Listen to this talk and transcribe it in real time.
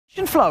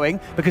Flowing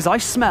because I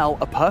smell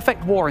a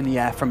perfect war in the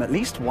air from at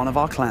least one of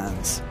our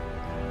clans.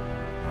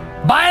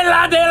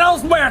 Baila de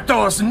los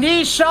Muertos!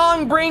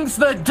 Nishang brings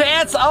the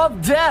dance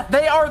of death.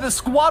 They are the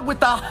squad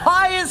with the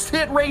highest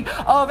hit rate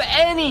of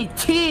any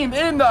team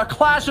in the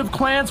Clash of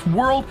Clans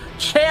World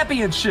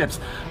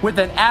Championships. With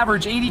an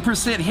average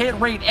 80% hit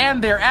rate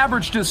and their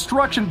average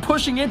destruction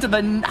pushing into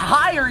the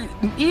higher,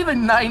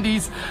 even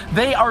 90s,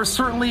 they are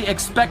certainly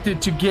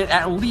expected to get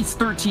at least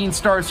 13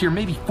 stars here,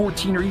 maybe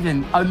 14 or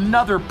even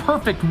another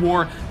perfect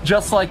war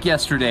just like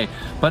yesterday.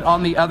 But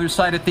on the other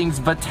side of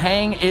things,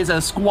 Vatang is a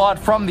squad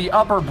from the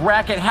upper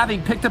bracket,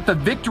 having picked up the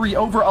victory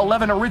over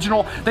 11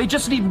 Original. They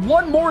just need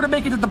one more to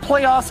make it to the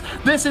playoffs.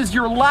 This is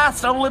your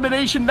last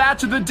elimination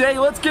match of the day.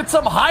 Let's get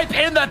some hype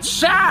in the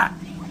chat.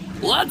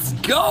 Let's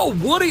go!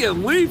 Woody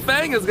and Li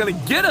Fang is going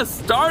to get us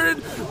started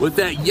with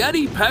that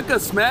Yeti P.E.K.K.A.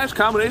 Smash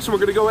combination. We're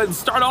going to go ahead and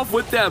start off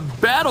with that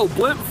Battle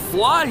Blimp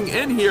flying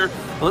in here.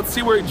 Let's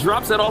see where he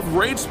drops that off.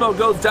 Rage Spell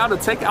goes down to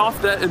take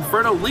off that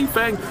Inferno. Li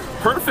Fang,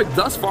 perfect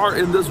thus far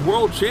in this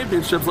World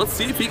Championships. Let's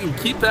see if he can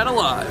keep that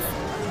alive.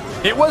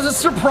 It was a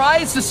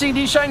surprise to see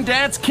Nishang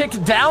Dance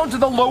kicked down to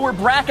the lower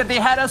bracket. They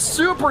had a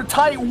super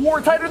tight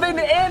war, tighter than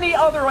any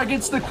other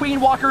against the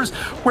Queen Walkers,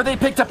 where they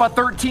picked up a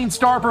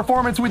 13-star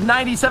performance with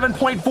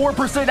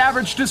 97.4%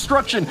 average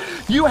destruction.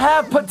 You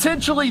have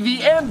potentially the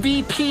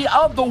MVP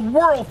of the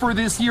world for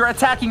this year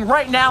attacking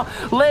right now.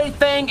 Li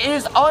Fang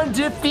is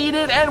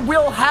undefeated and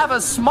will have a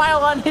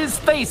smile on his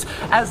face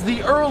as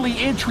the early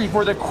entry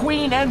for the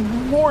Queen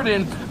and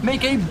Warden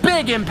make a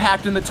big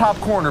impact in the top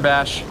corner,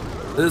 Bash.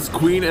 This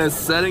Queen is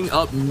setting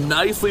up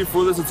nicely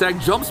for this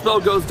attack. Jump spell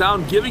goes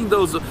down, giving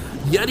those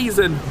Yetis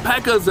and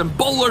P.E.K.K.A.s and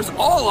Bowlers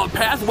all a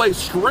pathway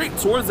straight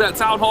towards that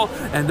Town Hall,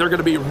 and they're going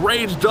to be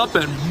raged up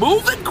and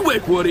moving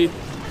quick, Woody.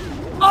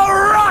 A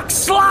rock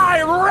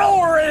slide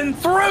roaring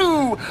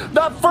through.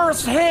 The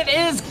first hit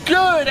is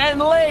good, and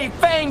Li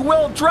Fang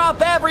will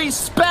drop every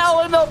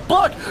spell in the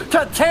book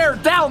to tear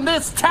down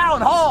this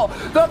Town Hall.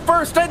 The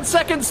first and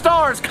second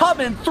stars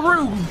coming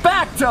through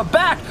back to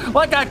back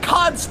like a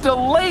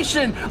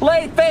constellation.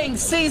 Li Fang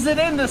sees it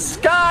in the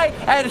sky,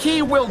 and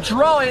he will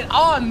draw it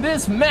on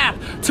this map.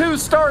 2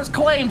 stars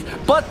claimed,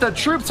 but the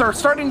troops are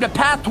starting to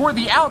path toward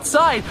the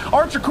outside.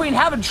 Archer Queen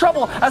having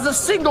trouble as a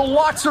single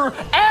locks her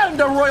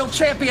and a Royal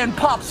Champion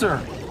pops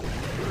her.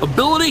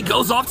 Ability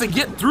goes off to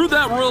get through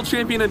that Royal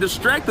Champion and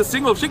distract the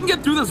single. If she can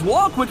get through this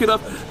wall quick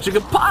enough, she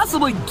could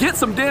possibly get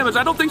some damage.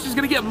 I don't think she's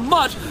going to get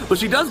much, but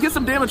she does get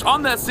some damage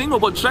on that single.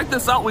 But check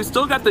this out. We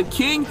still got the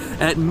King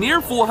at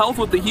near full health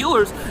with the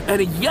healers and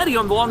a Yeti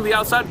along the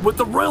outside with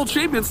the Royal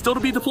Champion still to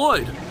be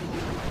deployed.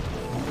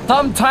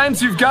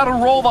 Sometimes you've got to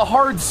roll the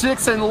hard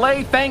 6, and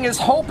Li Fang is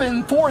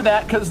hoping for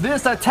that because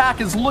this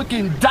attack is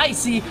looking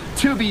dicey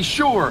to be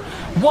sure.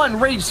 1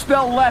 rage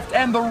spell left,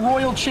 and the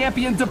Royal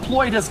Champion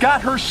deployed has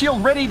got her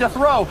shield ready to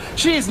throw.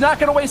 She's not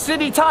going to waste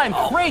any time.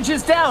 Rage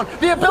is down.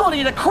 The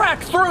ability to crack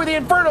through the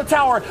Inferno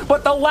Tower,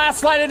 but the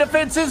last line of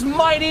defense is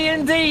mighty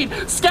indeed.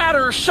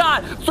 Scatter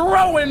shot,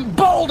 throwing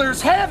boulders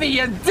heavy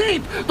and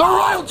deep. The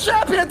Royal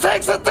Champion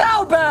takes it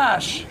down,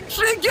 Bash.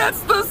 She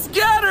gets the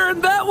scatter,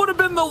 and that would have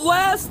been the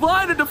last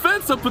line of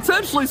defense to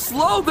potentially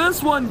slow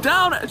this one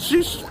down.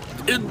 He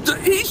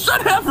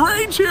should have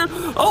range here.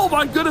 Oh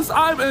my goodness,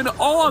 I'm in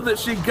awe that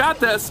she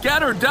got that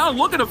scatter down.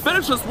 Looking to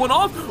finish this one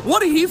off.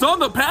 Woody, he's on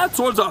the path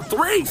towards a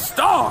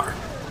 3-star.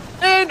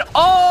 In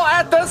awe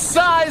at the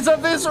size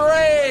of this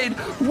raid.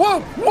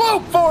 Whoop,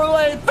 whoop for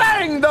Li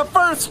Fang, the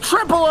first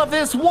triple of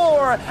this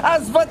war,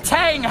 as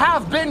Vatang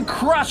have been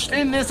crushed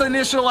in this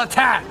initial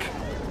attack.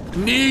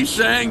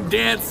 Nishang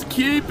Dance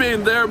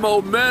keeping their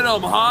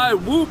momentum high.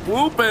 Whoop,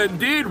 whoop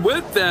indeed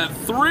with that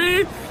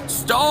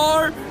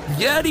 3-star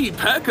Yeti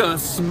P.E.K.K.A.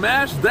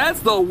 smash. That's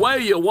the way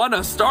you want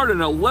to start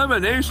an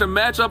elimination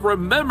matchup.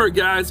 Remember,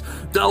 guys,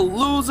 the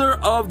loser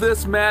of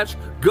this match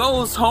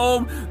goes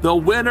home. The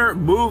winner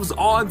moves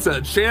on to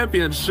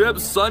Championship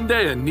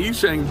Sunday, and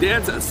Nishang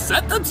Dance has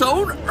set the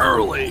tone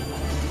early.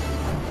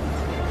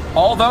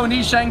 Although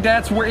Nishang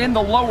Dance were in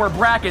the lower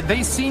bracket,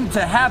 they seem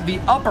to have the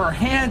upper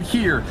hand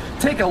here.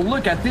 Take a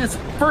look at this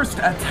first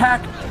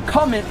attack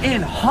coming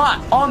in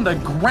hot on the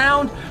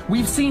ground.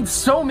 We've seen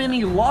so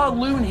many Law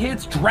Loon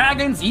hits,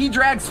 dragons,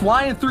 E-Drags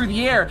flying through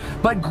the air,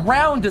 but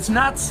ground does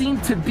not seem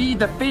to be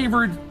the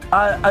favored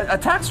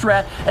attack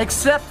strat,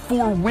 except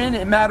for when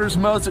it matters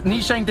most.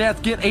 Nishang Dance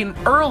get an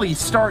early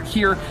start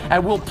here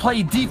and will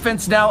play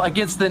defense now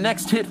against the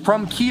next hit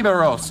from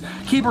Kiberos.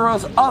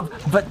 Kiberos of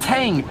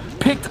Vatang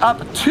picked up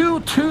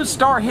 2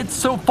 2-star hits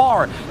so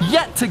far,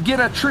 yet to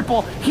get a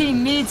triple. He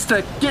needs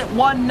to get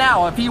one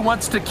now if he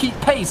wants to keep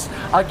pace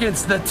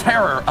against the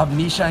terror of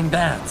Nishang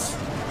Dance.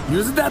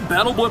 Using that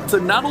Battle Blimp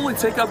to not only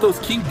take out those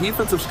key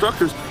defensive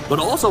structures, but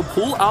also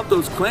pull out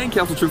those Clan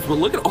Council troops. But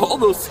look at all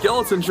those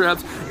skeleton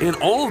traps and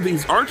all of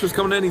these archers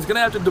coming in. He's going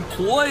to have to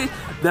deploy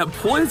that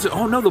poison.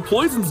 Oh no, the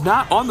poison's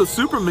not on the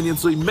super minion,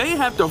 so he may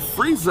have to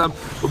freeze them.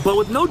 But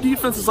with no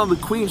defenses on the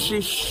Queen,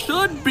 she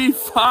should be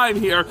fine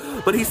here.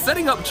 But he's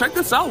setting up, check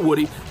this out,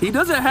 Woody. He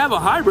doesn't have a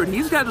hybrid.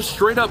 He's got a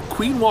straight up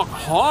Queen Walk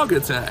Hog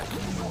attack.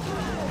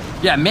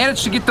 Yeah,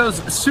 managed to get those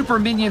super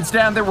minions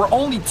down. There were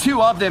only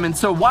 2 of them, and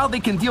so while they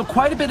can deal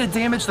quite a bit of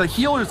damage, the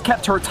healers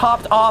kept her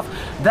topped off.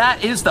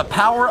 That is the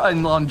power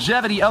and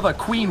longevity of a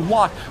Queen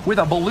Walk with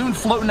a balloon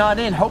floating on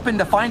in, hoping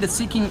to find a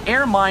Seeking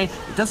Air Mine.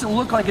 It doesn't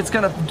look like it's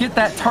going to get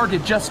that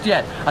target just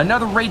yet.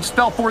 Another rage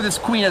spell for this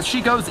Queen as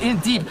she goes in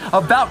deep,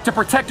 about to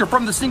protect her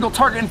from the single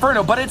target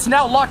Inferno, but it's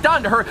now locked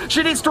onto her.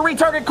 She needs to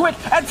retarget quick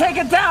and take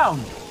it down.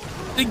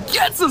 It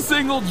gets a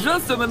single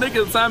just in the nick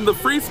of time. The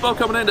free spell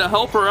coming in to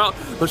help her out,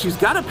 but she's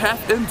got a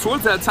path in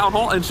towards that town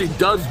hall, and she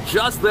does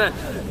just that.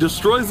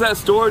 Destroys that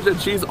storage, and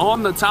she's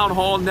on the town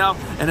hall now,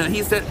 and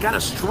he's got a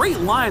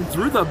straight line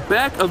through the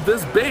back of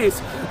this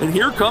base, and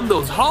here come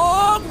those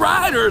Hog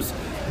Riders.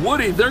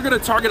 Woody, they're going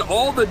to target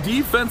all the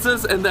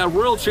defenses, and that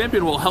Royal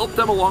Champion will help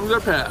them along their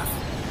path.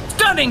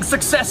 Stunning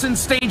success in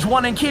stage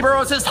 1, and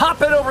Kiberos is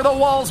hopping over the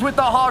walls with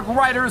the Hog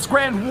Riders.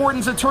 Grand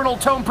Warden's Eternal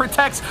Tome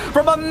protects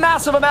from a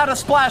massive amount of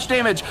splash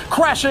damage.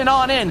 Crashing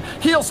on in.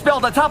 Heal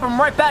spell to top him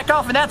right back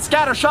off, and that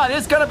scatter shot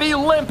is going to be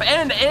limp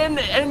and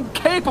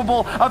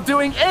incapable of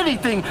doing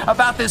anything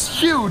about this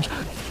huge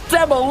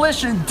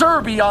demolition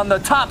derby on the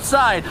top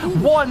side.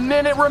 1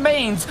 minute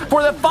remains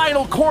for the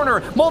final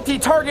corner.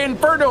 Multi-target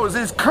Infernos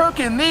is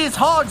cooking these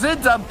hogs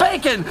into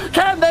bacon.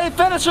 Can they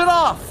finish it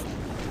off?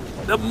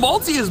 The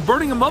multi is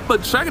burning him up,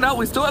 but check it out.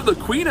 We still have the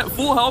Queen at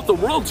full health, the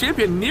World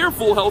Champion near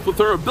full health with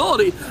her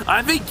ability.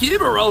 I think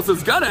Kiberos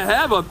is going to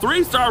have a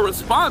 3-star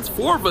response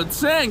for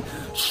Vatang.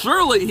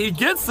 Surely he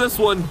gets this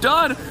one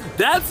done.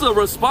 That's the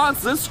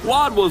response this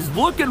squad was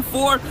looking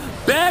for.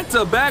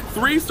 Back-to-back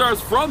 3-stars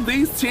from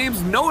these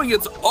teams, knowing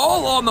it's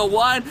all on the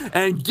line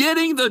and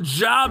getting the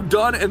job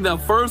done in the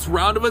first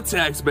round of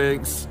attacks,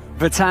 Banks.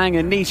 Vatang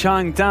and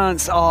Nichang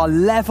Dance are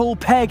level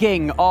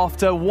pegging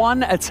after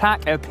 1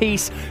 attack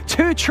apiece.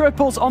 2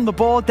 triples on the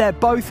board. They're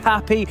both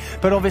happy,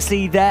 but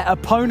obviously their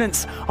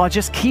opponents are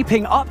just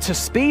keeping up to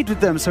speed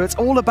with them. So it's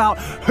all about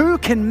who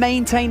can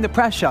maintain the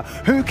pressure,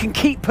 who can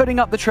keep putting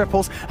up the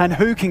triples, and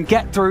who can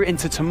get through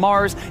into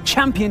tomorrow's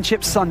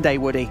Championship Sunday,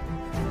 Woody.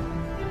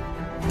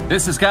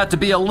 This has got to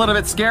be a little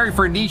bit scary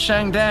for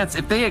Nichang Dance.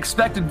 If they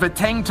expected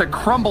Vatang to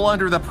crumble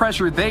under the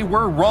pressure, they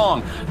were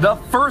wrong. The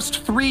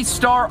first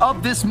 3-star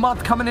of this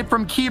month coming in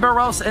from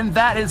Kiberos, and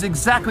that is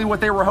exactly what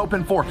they were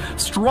hoping for.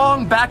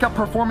 Strong backup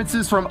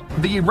performances from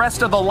the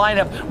rest of the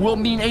lineup will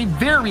mean a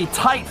very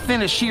tight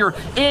finish here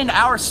in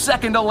our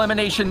second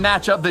elimination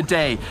match of the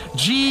day.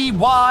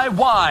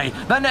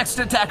 GYY, the next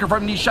attacker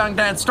from Nichang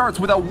Dance,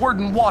 starts with a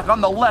Warden Walk on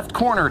the left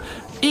corner.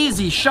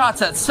 Easy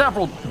shots at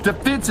several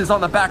defenses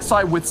on the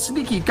backside, with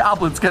Sneaky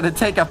Goblin's going to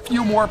take a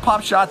few more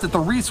pop shots at the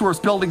resource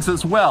buildings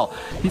as well.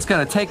 He's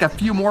going to take a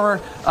few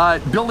more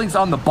buildings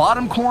on the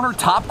bottom corner,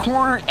 top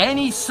corner.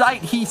 Any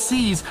site he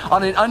sees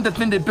on an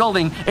undefended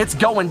building, it's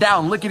going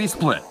down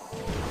lickety-split.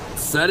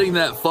 Setting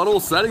that funnel,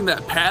 setting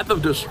that path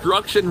of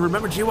destruction.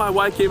 Remember,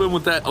 GYY came in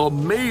with that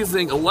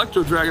amazing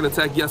Electro Dragon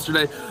attack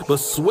yesterday, but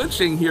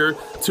switching here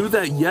to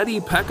that Yeti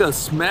P.E.K.K.A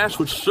smash,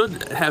 which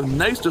should have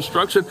nice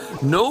destruction.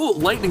 No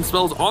lightning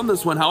spells on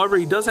this one. However,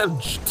 he does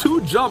have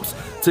 2 jumps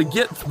to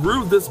get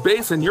through this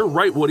base, and you're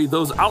right, Woody.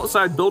 Those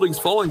outside buildings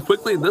falling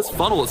quickly, and this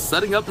funnel is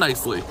setting up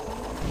nicely.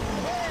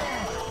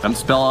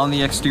 Spell on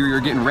the exterior,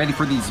 getting ready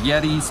for these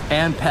Yetis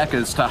and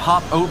P.E.K.K.As to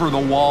hop over the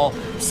wall.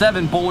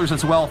 7 bowlers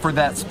as well for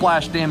that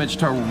splash damage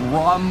to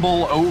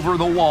rumble over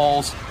the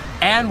walls.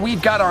 And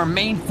we've got our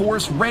main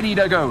force ready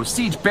to go.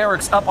 Siege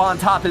Barracks up on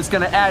top is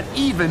going to add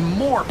even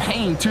more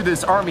pain to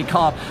this army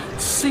comp.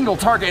 Single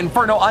target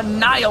Inferno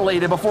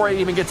annihilated before it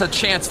even gets a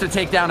chance to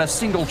take down a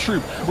single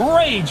troop.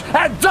 Rage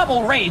and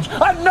double rage.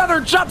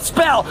 Another jump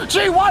spell.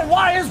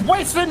 GYY is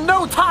wasting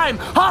no time,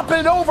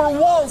 hopping over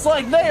walls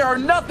like they are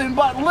nothing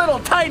but little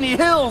tiny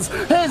hills.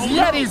 His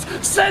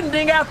Yetis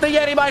sending out the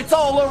Yeti Mites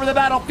all over the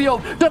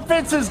battlefield.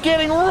 Defense is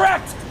getting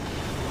wrecked.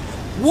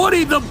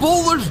 Woody, the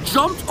bowlers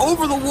jumped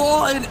over the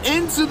wall and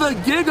into the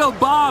Giga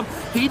Bomb.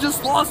 He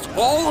just lost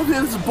all of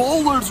his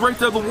bowlers right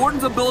there. The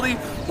Warden's ability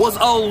was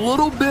a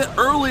little bit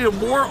early and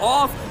more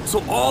off,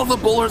 so all the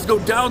bowlers go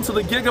down to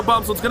the Giga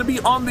Bomb. So it's going to be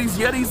on these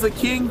Yetis, the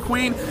King,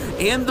 Queen,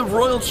 and the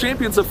Royal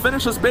Champions to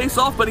finish this base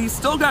off, but he's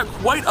still got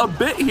quite a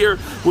bit here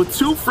with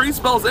 2 free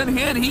spells in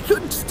hand. He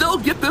could still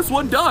get this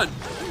one done.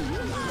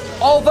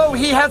 Although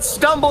he had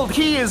stumbled,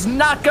 he is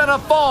not gonna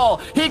fall.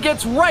 He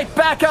gets right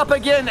back up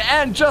again,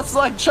 and just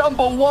like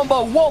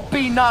Chumbawamba, won't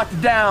be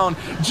knocked down.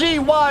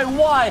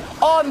 GYY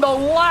on the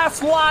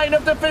last line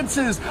of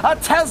defenses. A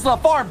Tesla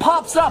farm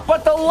pops up,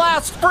 but the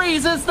last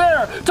freeze is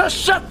there to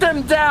shut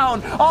them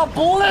down. A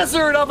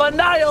blizzard of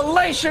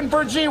annihilation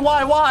for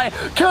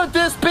GYY. Could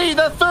this be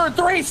the third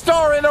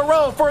 3-star in a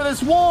row for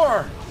this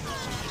war?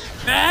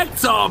 Back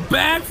to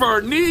back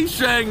for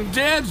Nichang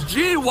Dance.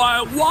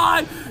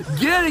 GYY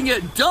getting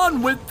it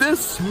done with this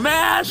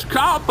smash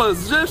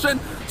composition.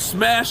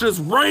 Smashes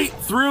right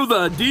through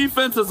the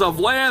defenses of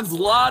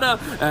Lanslada,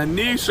 and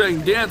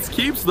Nichang Dance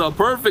keeps the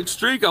perfect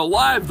streak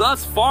alive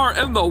thus far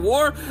in the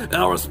war. And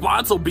our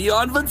response will be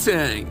on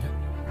Vatang.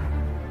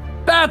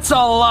 That's a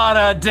lot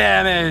of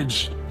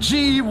damage.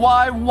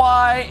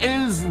 GYY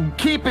is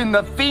keeping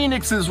the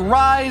Phoenix's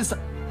rise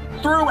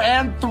through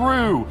and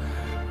through.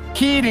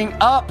 Heating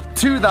up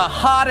to the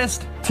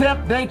hottest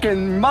temp they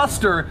can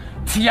muster,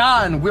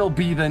 Tian will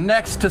be the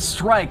next to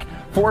strike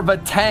for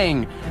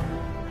Vatang.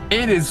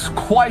 It is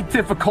quite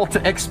difficult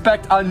to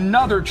expect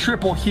another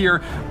triple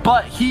here,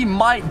 but he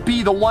might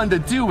be the one to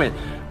do it.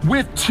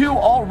 With 2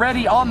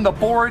 already on the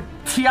board,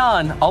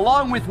 Tian,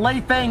 along with Lei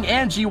Feng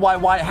and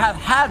GYY, have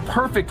had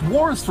perfect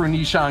wars for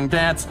Nishang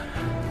Dance.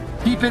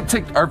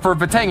 For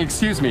Vatang,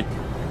 excuse me.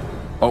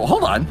 Oh,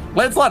 hold on.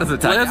 Lancelot is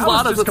attacking.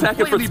 Lancelot is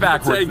attacking for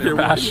backwards here,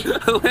 Bash.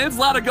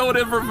 Lancelot going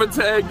in for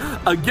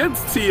Vatang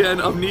against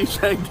Tien of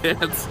Nishang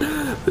Dance.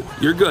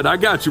 You're good. I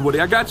got you, Woody.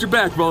 I got your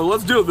back, brother.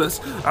 Let's do this.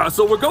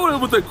 So we're going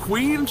in with the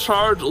Queen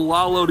Charge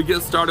Lalo to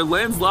get started.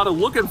 Lancelot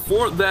looking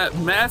for that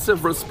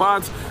massive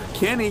response.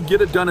 Can he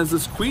get it done as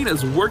this Queen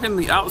is working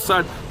the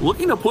outside,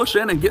 looking to push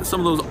in and get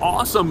some of those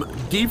awesome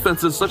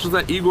defenses, such as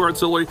that Eagle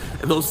Artillery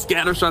and those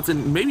scatter shots,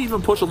 and maybe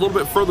even push a little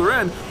bit further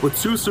in with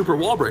 2 super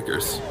wall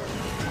breakers.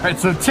 All right,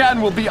 so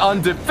Tian will be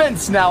on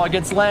defense now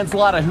against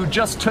Lancelot, who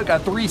just took a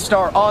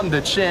 3-star on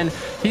the chin.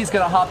 He's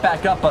going to hop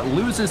back up, but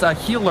loses a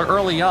healer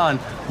early on.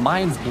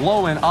 Mine's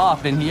blowing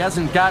off, and he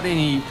hasn't got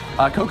any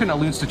coconut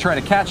loons to try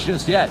to catch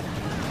just yet.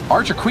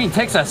 Archer Queen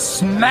takes a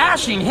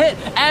smashing hit,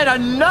 and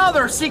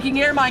another Seeking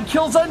Airmine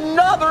kills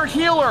another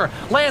healer.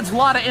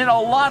 Lancelot in a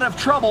lot of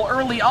trouble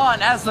early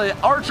on as the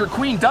Archer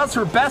Queen does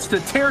her best to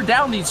tear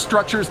down these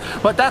structures,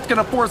 but that's going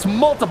to force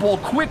multiple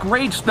quick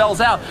rage spells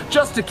out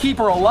just to keep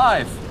her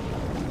alive.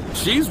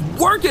 She's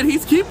working.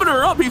 He's keeping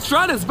her up. He's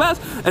trying his best,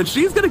 and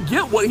she's going to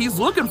get what he's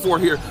looking for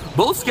here.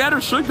 Both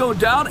scatters should go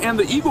down, and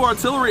the Eagle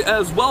Artillery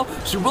as well.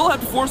 She will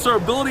have to force her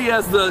ability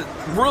as the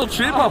world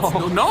champion.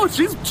 Oh. No,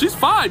 she's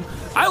fine.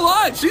 I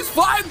lied. She's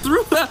flying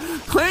through the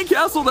Clan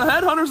Castle. The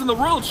Headhunters and the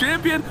world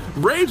champion.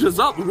 Rage is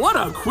up. What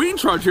a Queen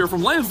Charge here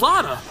from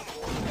Lancelot.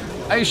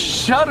 I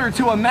shudder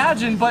to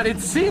imagine, but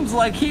it seems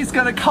like he's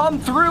gonna come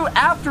through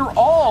after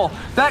all.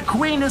 That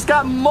Queen has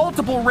got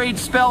multiple rage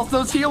spells.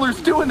 Those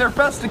healers doing their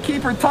best to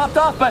keep her topped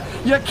off, but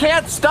you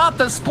can't stop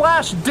the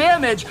splash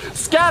damage.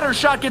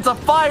 Scattershot gets a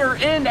fire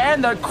in,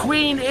 and the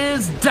Queen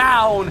is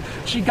down.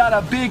 She got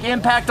a big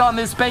impact on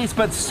this base,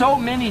 but so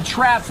many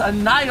traps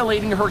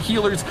annihilating her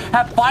healers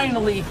have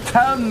finally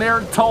done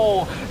their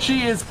toll.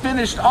 She is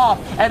finished off,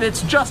 and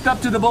it's just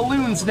up to the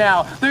balloons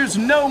now. There's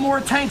no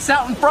more tanks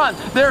out in front.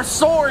 They're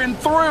soaring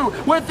through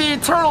with the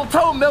Eternal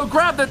Tome. They'll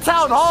grab the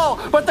Town Hall,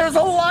 but there's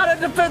a lot of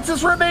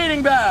defenses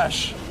remaining,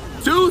 Bash.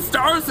 2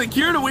 stars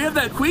secured, and we have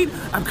that Queen.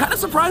 I'm kind of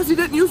surprised he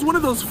didn't use one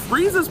of those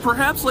freezes,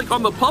 perhaps like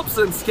on the pups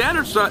and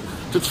Scattershot,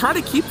 to try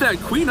to keep that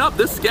Queen up.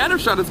 This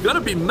Scattershot is going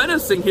to be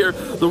menacing here.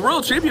 The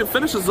World Champion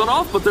finishes it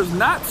off, but there's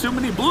not too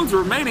many balloons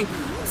remaining.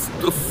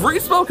 The free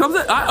spell comes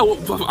in.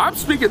 I'm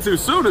speaking too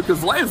soon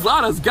because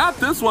Lancelot has got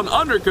this one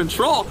under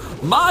control.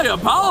 My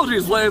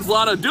apologies,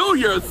 Lancelot. Do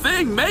your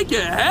thing. Make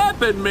it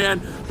happen, man.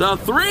 The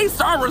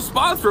 3-star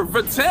response for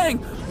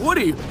Vatang.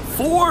 Woody,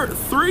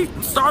 3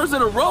 stars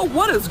in a row.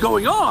 What is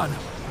going on?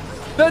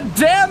 The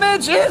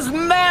damage is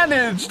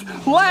managed.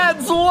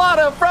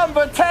 Lancelot from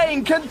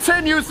Vatang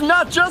continues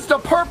not just a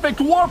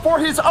perfect war for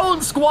his own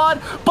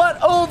squad,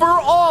 but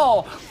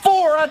overall.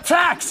 4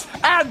 attacks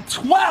and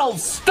 12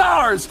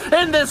 stars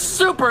in this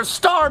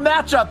superstar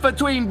matchup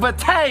between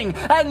Vatang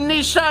and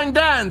Nishang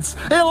Dance.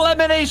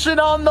 Elimination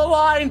on the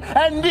line,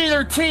 and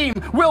neither team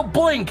will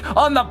blink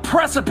on the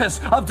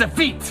precipice of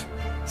defeat.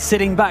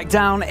 Sitting back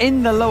down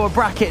in the lower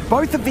bracket,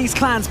 both of these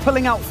clans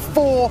pulling out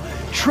 4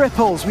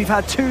 triples. We've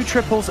had 2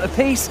 triples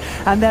apiece,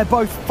 and they're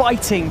both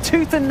fighting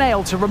tooth and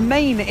nail to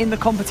remain in the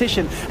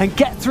competition and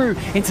get through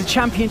into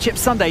Championship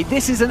Sunday.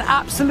 This is an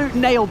absolute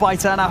nail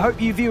biter, and I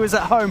hope you viewers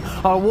at home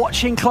are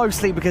watching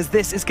closely because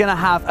this is going to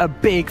have a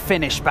big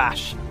finish,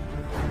 Bash.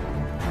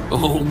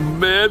 Oh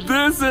man,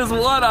 this is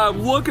what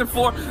I'm looking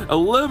for.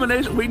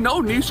 Elimination. We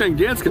know Nishang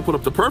Dance can put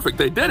up the perfect.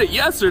 They did it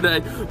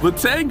yesterday.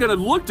 Vatang gonna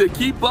look to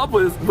keep up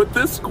with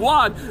this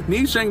squad.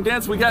 Nishang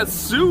Dance, we got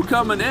Sue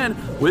coming in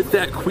with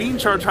that Queen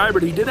Charge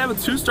Hybrid. He did have a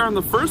 2-star in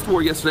the first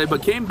war yesterday,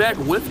 but came back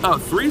with a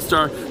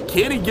 3-star.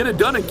 Can he get it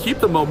done and keep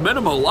the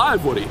momentum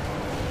alive, Woody?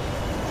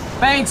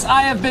 Thanks,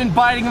 I have been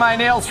biting my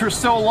nails for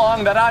so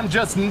long that I'm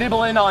just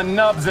nibbling on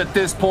nubs at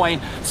this point.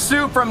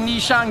 Sue from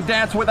Nishang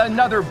Dance with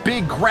another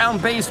big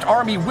ground-based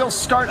army will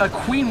start a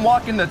Queen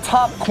Walk in the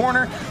top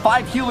corner.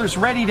 5 healers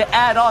ready to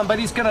add on, but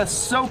he's gonna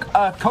soak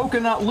a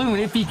coconut loon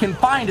if he can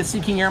find a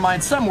Seeking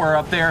Airmine somewhere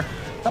up there.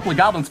 A couple of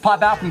goblins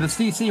pop out from the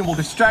CC and will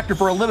distract her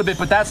for a little bit,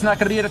 but that's not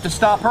going to be enough to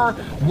stop her.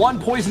 1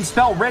 poison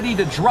spell ready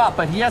to drop,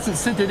 but he hasn't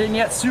sent it in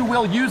yet. Sue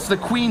will use the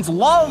Queen's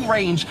long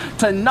range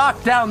to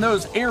knock down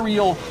those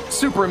aerial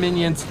super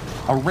minions.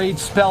 A rage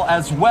spell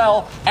as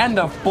well, and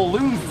the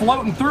balloon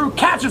floating through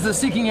catches the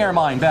Seeking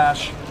Airmine,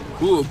 Bash.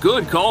 Ooh,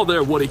 good call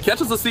there, Woody.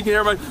 Catches the Seeking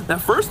Airmine.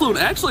 That first loon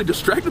actually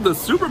distracted the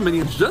super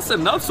minions just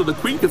enough so the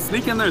Queen could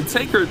sneak in there and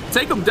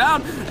take them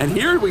down. And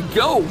here we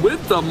go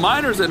with the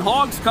Miners and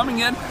Hogs coming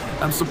in.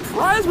 I'm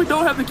surprised we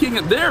don't have the King.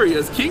 There he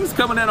is. King's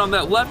coming in on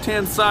that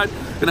left-hand side,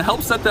 gonna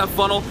help set that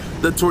funnel.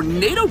 The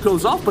tornado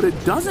goes off, but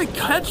it doesn't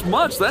catch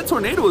much. That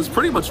tornado is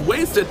pretty much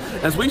wasted,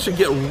 as we should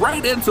get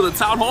right into the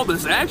Town Hall.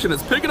 This action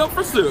is picking up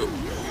for Sue.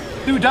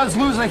 Who does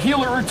lose a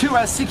healer or two,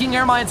 as Seeking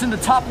Air Mines in the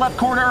top left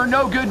corner are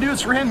no good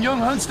news for him. Young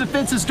Hun's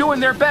defense is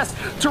doing their best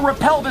to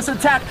repel this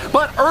attack,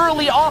 but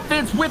early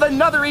offense with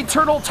another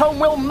Eternal Tome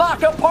will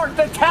knock apart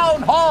the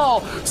Town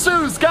Hall.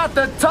 Sue's got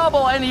the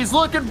double, and he's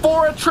looking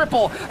for a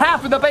triple.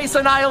 Half of the base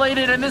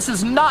annihilated, and this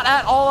is not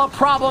at all a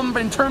problem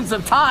in terms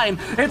of time.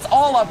 It's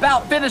all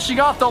about finishing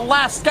off the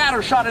last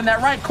scatter shot in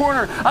that right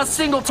corner. A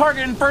single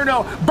target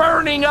Inferno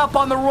burning up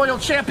on the Royal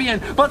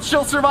Champion, but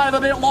she'll survive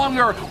a bit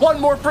longer. One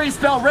more free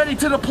spell ready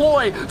to deploy.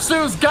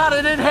 Sue's got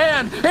it in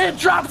hand. It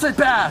drops it,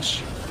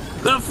 Bash.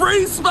 The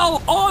free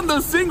spell on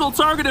the single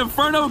target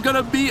Inferno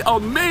gonna be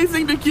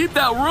amazing to keep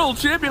that Royal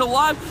Champion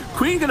alive.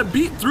 Queen gonna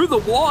beat through the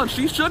wall, and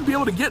she should be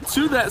able to get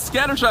to that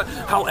scatter shot.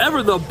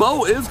 However, the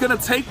bow is gonna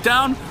take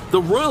down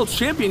the Royal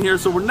Champion here,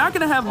 so we're not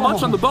gonna have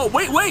much on the bow.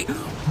 Wait.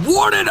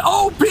 Warden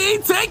OP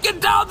taking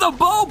down the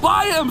bow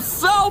by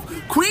himself.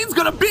 Queen's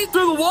gonna beat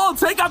through the wall and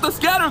take out the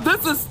scatter.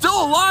 This is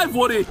still alive,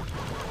 Woody.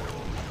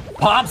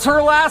 Pops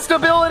her last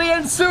ability,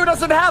 and Sue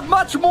doesn't have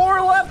much more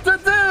left to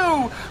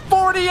do.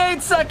 48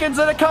 seconds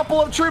and a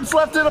couple of troops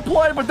left to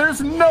deploy, but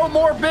there's no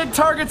more big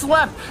targets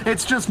left.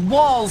 It's just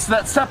walls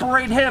that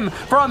separate him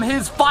from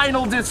his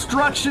final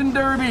destruction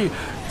derby.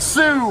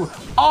 Sue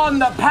on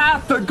the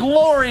path to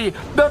glory.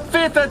 The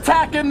 5th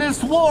attack in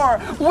this war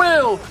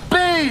will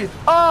be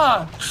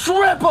a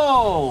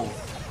triple.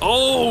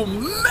 Oh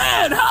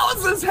man, how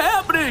is this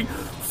happening?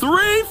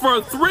 3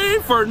 for 3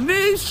 for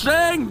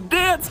Nishang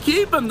Dance,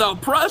 keeping the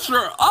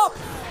pressure up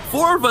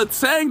for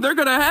Vatang. They're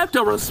gonna have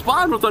to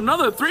respond with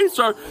another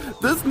 3-star.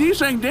 This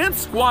Nishang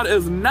Dance squad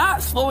is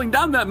not slowing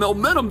down that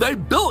momentum they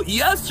built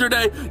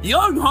yesterday.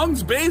 Young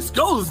Hung's base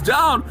goes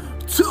down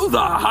to the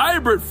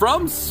hybrid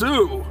from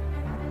Sue.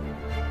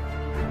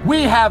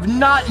 We have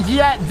not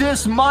yet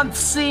this month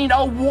seen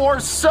a war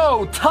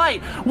so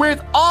tight,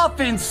 with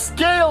offense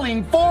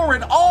scaling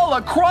forward all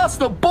across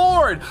the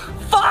board.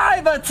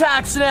 5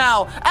 attacks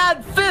now,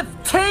 and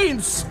 15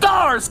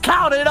 stars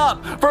counted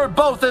up for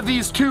both of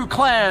these two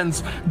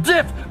clans.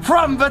 Diff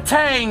from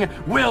Vatang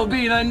will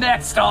be the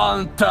next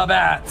on to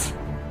bat.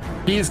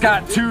 He's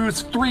got 2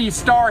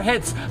 3-star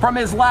hits from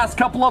his last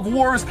couple of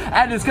wars,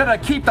 and is gonna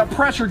keep the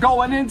pressure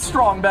going in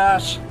strong,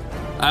 Bash.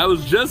 I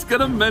was just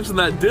gonna mention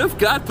that Diff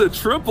got the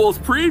triples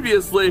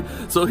previously,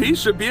 so he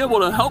should be able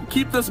to help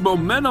keep this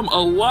momentum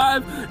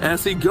alive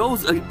as he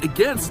goes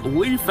against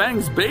Li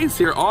Fang's base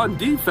here on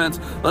defense.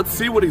 Let's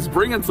see what he's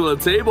bringing to the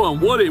table.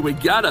 And Woody, we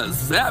got a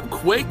Zap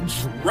Quake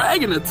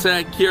Dragon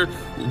attack here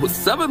with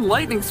 7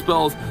 lightning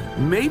spells.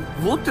 May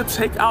look to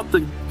take out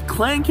the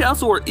Clan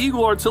Castle or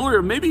Eagle Artillery,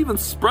 or maybe even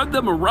spread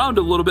them around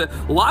a little bit.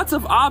 Lots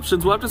of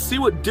options. We'll have to see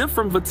what Diff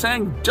from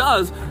Vatang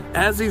does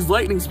as these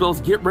lightning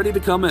spells get ready to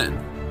come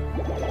in.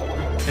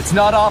 It's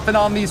not often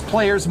on these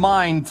players'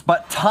 minds,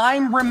 but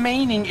time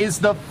remaining is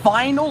the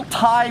final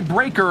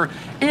tiebreaker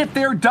if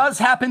there does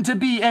happen to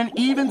be an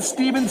even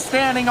Steven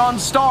standing on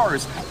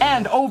stars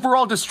and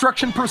overall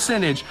destruction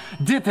percentage.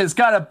 Diff has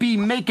got to be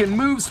making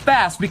moves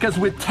fast, because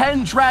with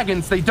 10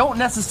 dragons, they don't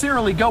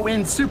necessarily go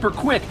in super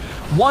quick.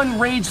 1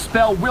 rage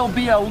spell will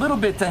be a little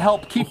bit to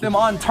help keep them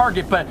on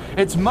target, but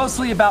it's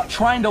mostly about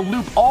trying to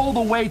loop all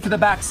the way to the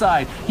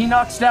backside. He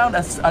knocks down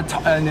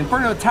an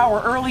Inferno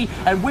Tower early,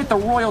 and with the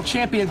Royal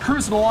Champion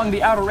cruising along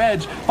the outer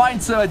edge,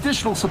 finds some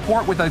additional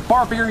support with a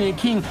Barbarian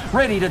King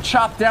ready to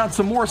chop down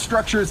some more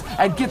structures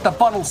and get the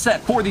funnel set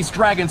for these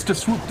dragons to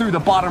swoop through the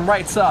bottom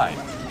right side.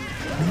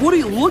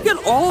 Woody, look at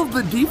all of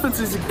the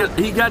defenses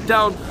he got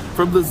down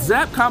from the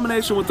Zap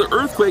combination with the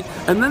Earthquake,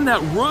 and then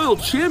that Royal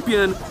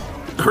Champion.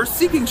 Her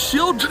Seeking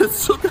Shield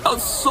just took out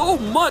so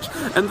much,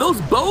 and those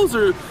bows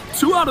are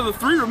 2 out of the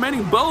 3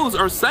 remaining bows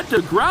are set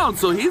to ground,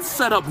 so he's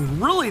set up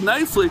really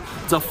nicely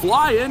to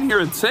fly in here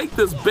and take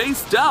this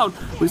base down.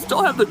 We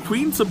still have the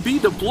Queen to be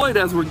deployed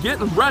as we're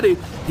getting ready.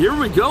 Here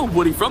we go,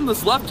 Woody. From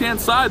this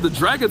left-hand side, the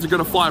dragons are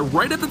going to fly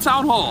right at the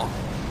Town Hall.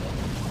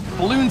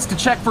 Balloons to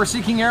check for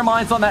Seeking Air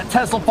Mines on that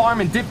Tesla farm,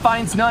 and Diff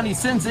finds none. He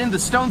sends in the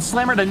Stone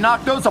Slammer to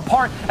knock those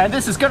apart, and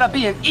this is gonna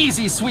be an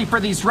easy sweep for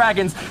these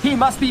dragons. He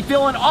must be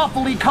feeling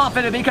awfully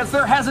confident, because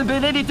there hasn't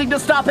been anything to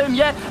stop him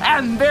yet,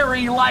 and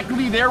very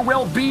likely there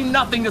will be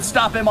nothing to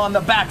stop him on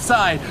the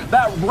backside.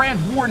 That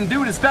Grand Warden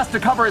doing his best to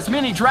cover as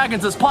many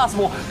dragons as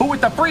possible, but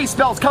with the free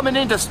spells coming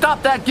in to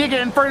stop that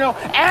Giga Inferno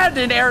and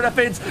an air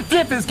defense,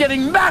 Diff is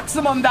getting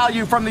maximum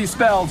value from these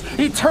spells.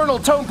 Eternal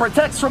Tome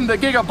protects from the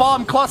Giga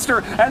Bomb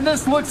cluster, and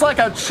this looks like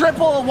a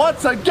triple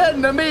once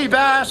again to me,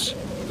 Bash.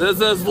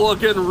 This is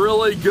looking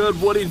really good,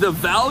 Woody. The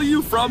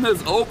value from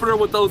his opener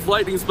with those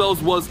lightning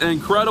spells was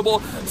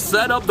incredible.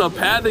 Set up the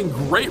pathing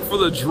great for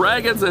the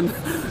dragons, and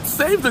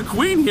save the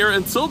Queen here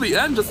until the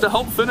end just to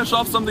help finish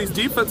off some of these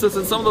defenses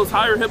and some of those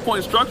higher hit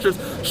point structures.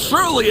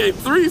 Surely a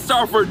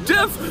 3-star for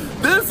Diff.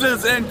 This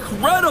is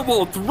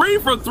incredible. 3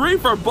 for 3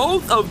 for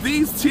both of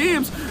these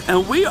teams,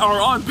 and we are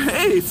on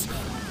pace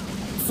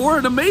for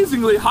an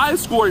amazingly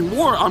high-scoring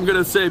war, I'm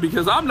gonna say,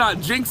 because I'm not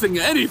jinxing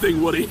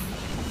anything, Woody.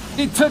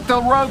 He took the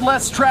road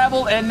less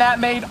traveled, and that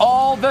made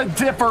all the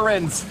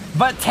difference.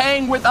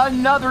 Vatang with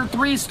another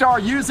 3-star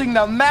using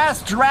the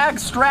mass drag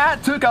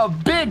strat took a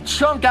big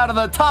chunk out of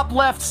the top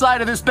left side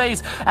of this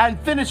base and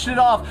finished it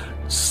off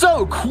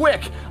so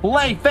quick.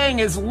 Lei Feng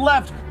is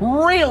left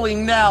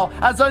reeling now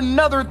as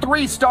another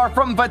 3-star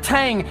from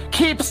Vatang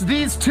keeps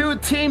these two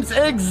teams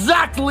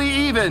exactly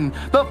even.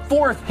 The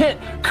 4th hit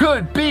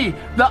could be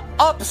the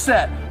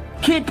upset.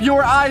 Keep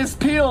your eyes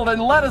peeled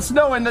and let us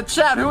know in the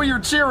chat who you're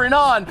cheering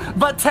on.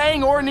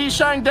 Vatang or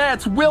Nishang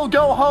Dance will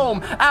go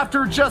home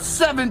after just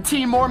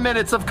 17 more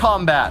minutes of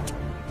combat.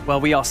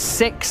 Well, we are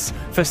 6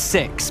 for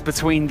 6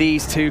 between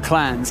these two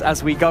clans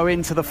as we go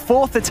into the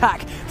 4th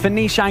attack for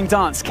Nishang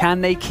Dance. Can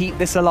they keep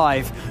this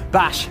alive?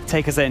 Bash,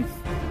 take us in.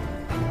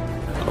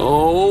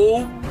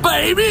 Oh,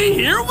 baby,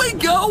 here we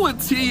go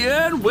with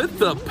Tien with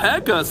the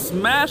P.E.K.K.A.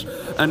 Smash,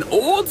 an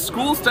old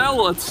school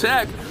style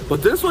attack,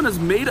 but this one has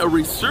made a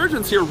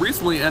resurgence here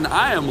recently, and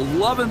I am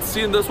loving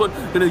seeing this one.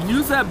 Gonna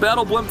use that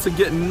battle blimp to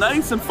get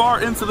nice and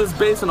far into this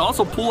base and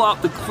also pull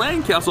out the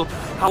clan castle.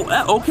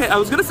 Okay, I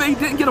was gonna say he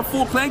didn't get a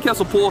full clan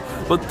castle pull,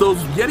 but those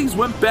Yetis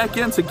went back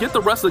in to get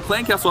the rest of the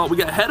clan castle out. We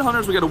got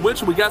headhunters, we got a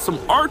witch, and we got some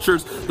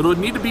archers that would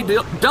need to be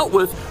dealt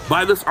with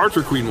by this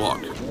archer queen walk.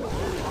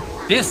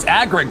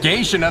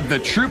 Disaggregation of the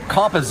troop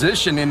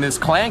composition in this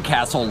clan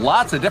castle.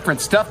 Lots of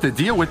different stuff to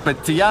deal with,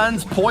 but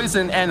Tian's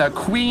poison and a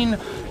queen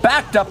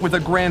backed up with a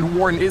Grand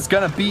Warden is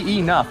gonna be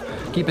enough.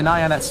 Keep an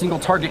eye on that single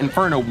target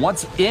Inferno.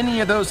 Once any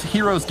of those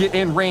heroes get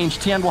in range,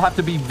 Tian will have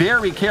to be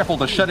very careful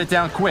to shut it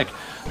down quick.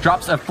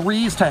 Drops a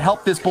freeze to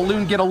help this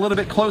balloon get a little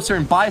bit closer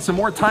and buy some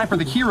more time for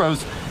the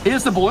heroes.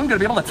 Is the balloon gonna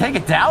be able to take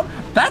it down?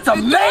 That's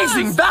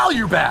amazing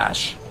value,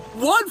 Bash!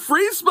 One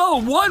free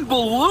spell, one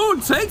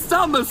balloon takes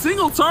down the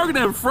single target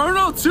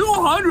Inferno.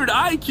 200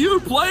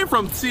 IQ play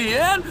from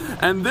Tien,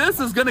 and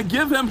this is going to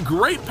give him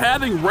great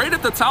pathing right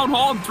at the town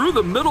hall and through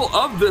the middle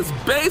of this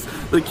base.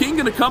 The king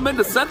going to come in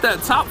to set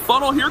that top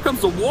funnel. Here comes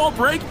the wall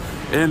break,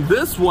 and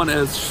this one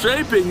is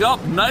shaping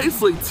up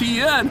nicely.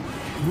 Tien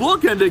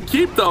looking to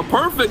keep the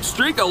perfect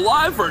streak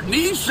alive for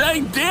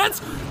Nishang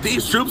Dance.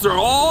 These troops are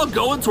all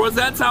going towards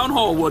that town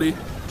hall, Woody.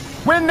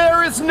 When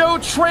there is no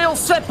trail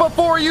set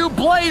before you,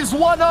 blaze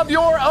one of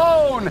your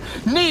own.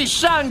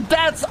 Nishang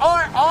Dance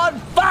are on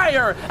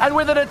fire, and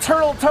with an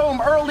Eternal Tome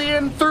early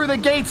in through the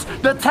gates,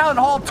 the town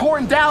hall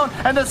torn down,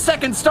 and the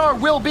 2nd star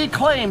will be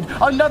claimed.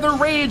 Another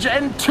rage,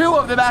 and 2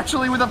 of them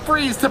actually with a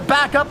freeze to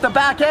back up the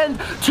back end.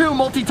 2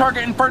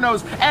 multi-target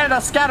Infernos and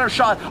a scatter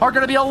shot are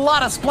going to be a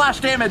lot of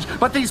splash damage,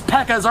 but these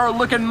P.E.K.K.A.s are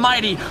looking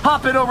mighty,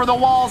 hopping over the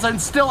walls and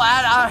still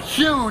at a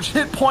huge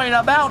hit point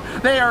about.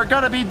 They are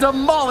going to be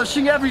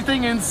demolishing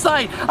everything in sight.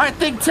 I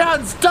think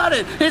Tian's done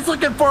it. He's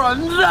looking for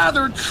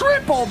another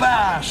triple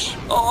bash.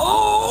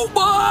 Oh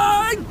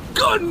my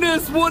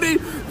goodness, Woody.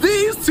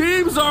 These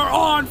teams are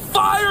on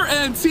fire,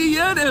 and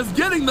Tien is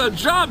getting the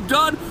job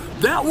done.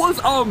 That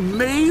was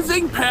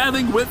amazing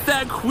pathing with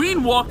that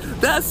queen walk,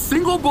 that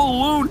single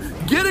balloon,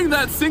 getting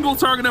that single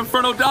target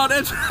Inferno down,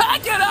 and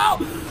check it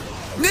out.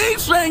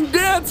 Nishang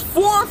Dance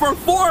 4 for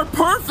 4,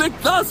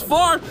 perfect thus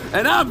far,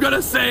 and I'm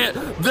gonna say it,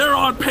 they're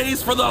on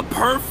pace for the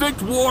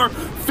perfect war.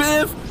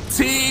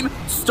 15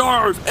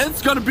 stars.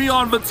 It's going to be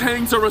on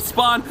Vatang to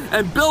respond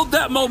and build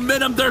that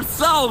momentum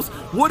themselves.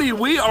 Woody,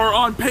 we are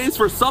on pace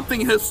for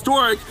something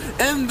historic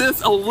in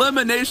this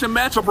elimination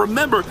matchup.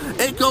 Remember,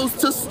 it goes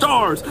to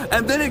stars,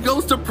 and then it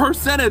goes to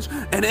percentage,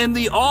 and in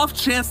the off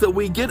chance that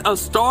we get a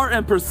star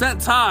and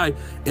percent tie,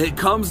 it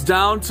comes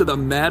down to the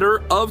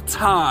matter of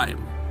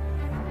time.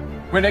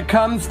 When it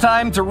comes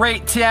time to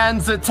rate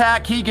Tian's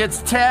attack, he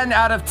gets 10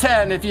 out of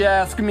 10 if you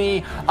ask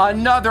me.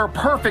 Another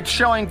perfect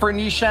showing for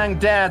Nishang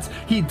Dance.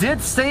 He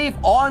did save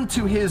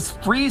onto his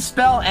freeze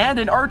spell and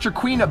an Archer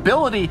Queen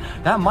ability.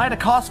 That might have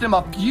cost him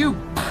a few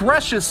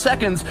precious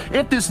seconds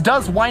if this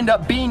does wind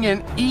up being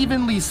an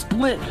evenly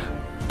split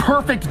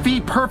perfect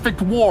v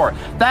perfect war.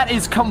 That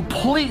is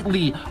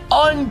completely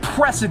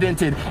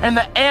unprecedented in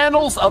the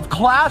annals of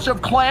Clash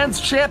of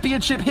Clans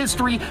championship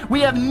history.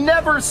 We have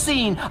never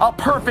seen a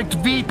perfect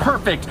v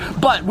perfect,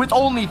 but with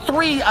only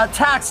 3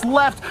 attacks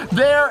left,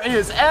 there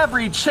is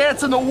every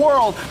chance in the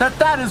world that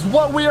that is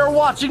what we are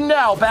watching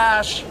now,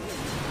 Bash.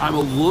 I'm a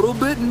little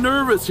bit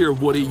nervous here,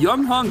 Woody.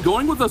 Young Hung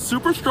going with a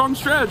super strong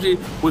strategy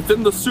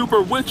within the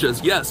Super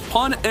Witches. Yes,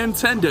 pun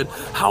intended.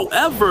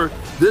 However,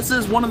 this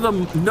is one of the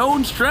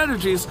known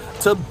strategies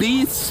to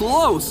be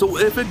slow. So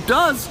if it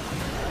does,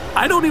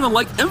 I don't even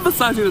like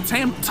emphasizing the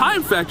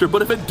time factor,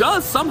 but if it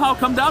does somehow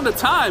come down to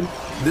time,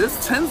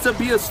 this tends to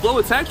be a slow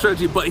attack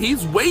strategy, but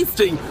he's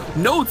wasting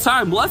no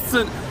time. Less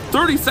than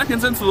 30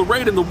 seconds into the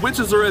raid and the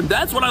Witches are in.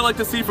 That's what I like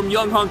to see from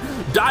Young Hung,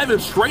 diving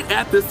straight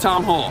at this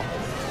Town Hall.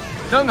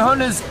 Young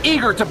Hun is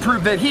eager to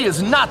prove that he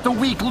is not the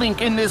weak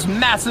link in this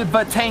massive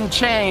Vatang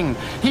Chang.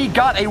 He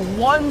got a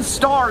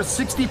 1-star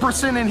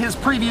 60% in his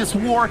previous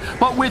war,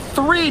 but with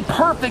 3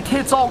 perfect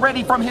hits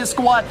already from his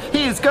squad,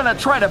 he is gonna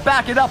try to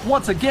back it up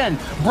once again.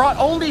 Brought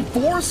only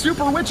 4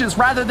 Super Witches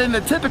rather than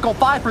the typical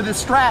 5 for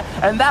this strat,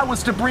 and that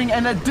was to bring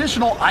an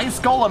additional Ice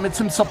Golem and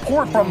some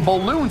support from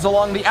balloons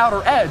along the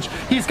outer edge.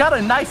 He's got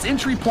a nice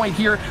entry point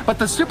here, but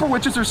the Super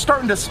Witches are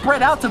starting to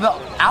spread out to the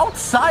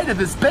outside of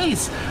his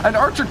base. An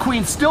Archer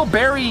Queen still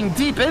burying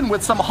deep in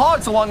with some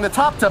hogs along the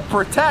top to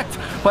protect,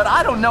 but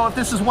I don't know if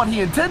this is what he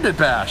intended,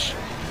 Bash.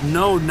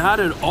 No, not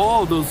at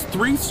all. Those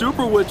 3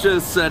 Super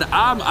Witches said,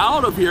 I'm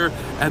out of here,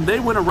 and they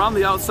went around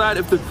the outside.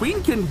 If the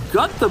Queen can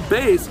gut the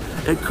base,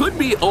 it could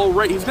be all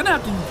right. He's going to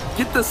have to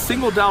get the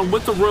single down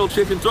with the Royal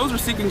Champion, throws her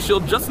Seeking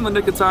Shield just in the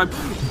nick of time,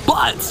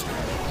 but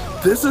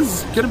this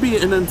is going to be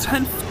an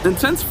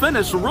intense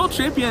finish. The Royal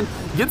Champion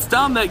gets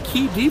down that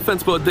key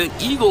defense, but the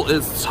Eagle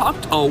is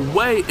tucked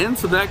away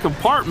into that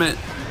compartment.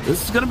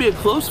 This is going to be a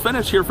close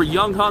finish here for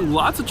Young Hun.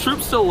 Lots of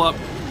troops still up,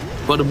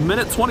 but a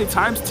minute 20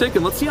 time's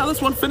ticking. Let's see how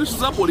this one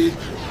finishes up, Woody.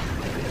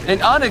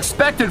 An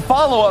unexpected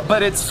follow-up,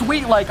 but it's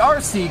sweet like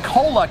RC.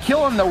 Cola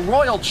killing the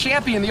Royal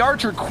Champion. The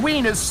Archer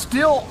Queen is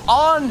still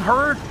on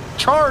her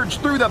charge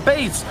through the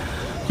base.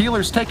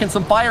 Healer's taking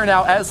some fire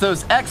now as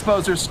those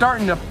Expos are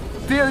starting to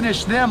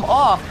finish them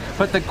off,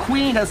 but the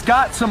Queen has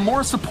got some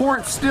more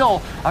support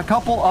still. A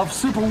couple of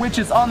Super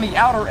Witches on the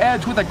outer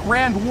edge with a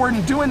Grand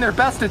Warden doing their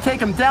best to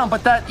take him down,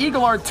 but that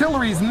Eagle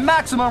Artillery's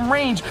maximum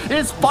range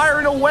is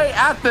firing away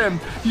at them.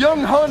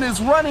 Young Hun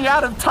is running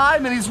out of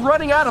time and he's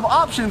running out of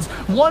options.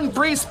 1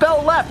 free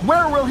spell left.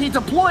 Where will he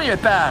deploy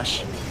it,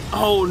 Bash?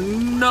 Oh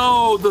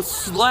no, the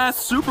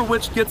last Super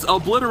Witch gets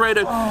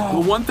obliterated. The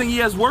one thing he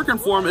has working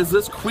for him is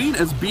this Queen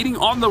is beating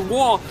on the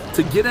wall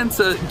to get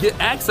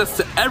access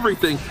to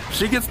everything.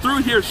 She gets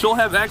through here, she'll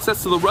have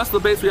access to the rest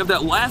of the base. We have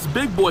that last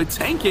big boy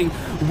tanking.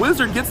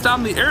 Wizard gets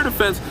down the air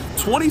defense,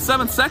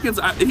 27 seconds.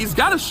 He's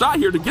got a shot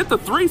here to get the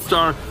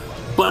 3-star,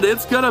 but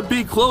it's gonna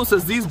be close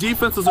as these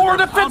defenses are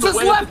 4 defenses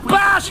left,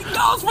 Bash! He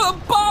goes for the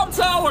bomb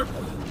tower!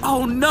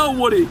 Oh no,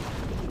 Woody.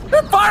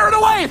 They're firing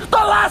away! The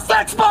last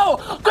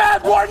Expo!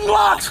 Grand Warden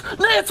locks!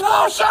 Needs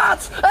more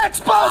shots!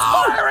 Expo's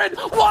firing!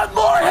 1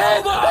 more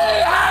hit!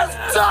 He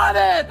has done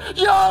it!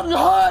 Young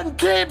Hun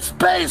keeps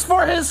pace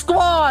for his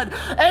squad!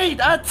 8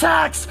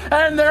 attacks,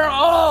 and they're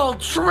all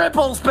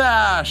triples,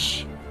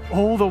 Bash!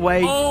 All the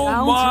way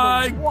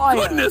down to the wire.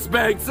 Goodness,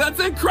 Banks, that's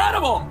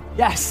incredible!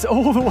 Yes,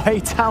 all the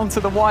way down to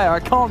the wire. I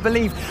can't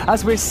believe,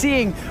 as we're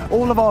seeing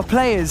all of our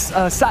players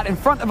sat in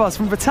front of us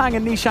from Vatang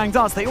and Nishang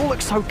Dance, they all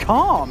look so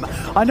calm.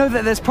 I know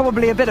that there's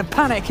probably a bit of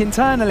panic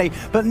internally,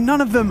 but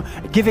none of them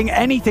giving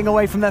anything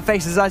away from their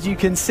faces. As you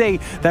can see,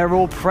 they're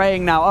all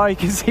praying now. Oh, you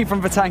can see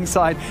from Vatang's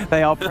side,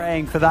 they are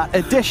praying for that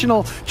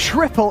additional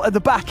triple at the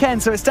back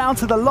end. So it's down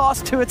to the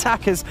last 2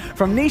 attackers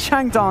from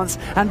Nishang Dance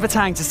and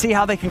Vatang to see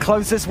how they can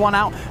close this one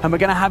out. And we're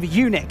going to have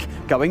Unic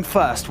going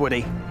first,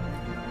 Woody.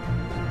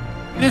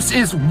 This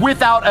is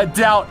without a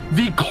doubt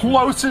the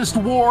closest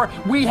war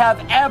we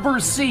have ever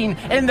seen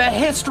in the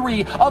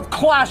history of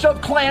Clash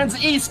of Clans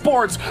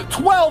esports.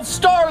 12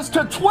 stars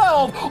to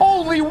 12,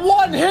 only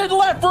 1 hit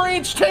left for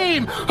each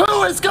team.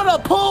 Who is gonna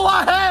pull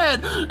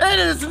ahead? It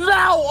is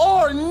now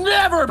or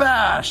never,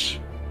 Bash.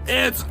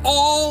 It's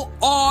all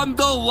on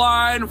the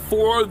line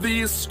for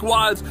these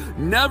squads.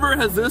 Never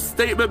has this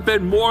statement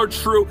been more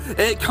true.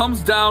 It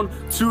comes down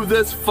to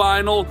this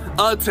final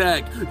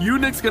attack.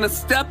 Unic's gonna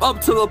step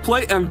up to the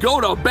plate and go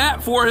to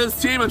bat for his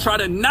team and try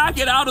to knock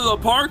it out of the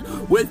park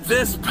with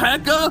this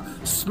P.E.K.K.A.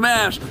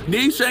 smash.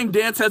 Nishang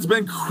Dance has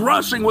been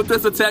crushing with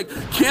this attack.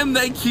 Can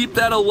they keep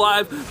that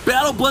alive?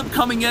 Battle Blimp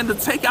coming in to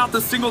take out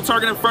the single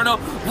target Inferno.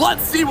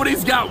 Let's see what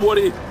he's got,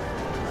 Woody.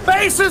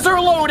 Bases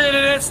are loaded,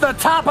 and it's the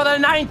top of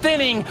the 9th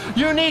inning.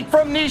 Unique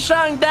from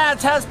Nishang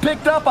Dance has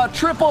picked up a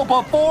triple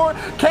before.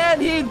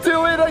 Can he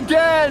do it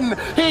again?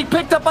 He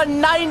picked up a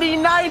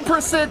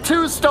 99%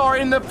 2-star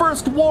in the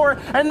first war,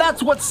 and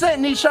that's what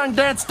sent Nishang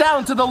Dance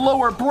down to the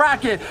lower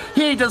bracket.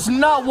 He does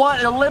not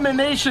want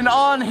elimination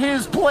on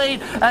his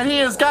plate, and he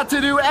has got to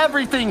do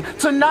everything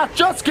to not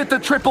just get the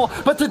triple,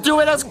 but to do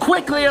it as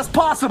quickly as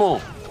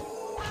possible.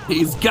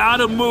 He's got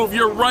to move.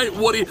 You're right,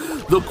 Woody.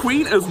 The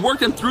Queen is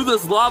working through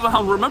this Lava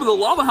Hound. Remember, the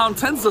Lava Hound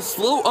tends to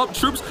slow up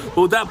troops,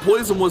 but that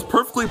poison was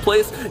perfectly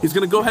placed. He's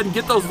going to go ahead and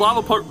get those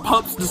Lava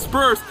Pups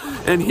dispersed.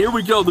 And here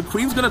we go. The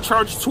Queen's going to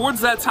charge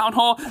towards that Town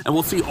Hall, and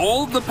we'll see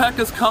all of the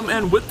P.E.K.K.A.s come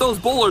in with those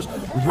bowlers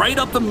right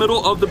up the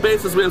middle of the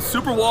bases. We have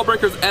super wall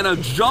breakers and a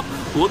jump.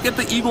 Look at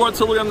the Eagle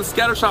Artillery on the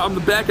scatter shot on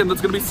the back end.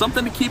 That's going to be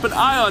something to keep an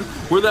eye on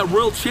where that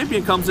Royal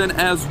Champion comes in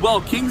as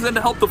well. King's in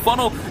to help the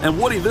funnel, and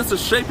Woody, this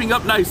is shaping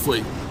up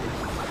nicely.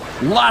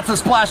 Lots of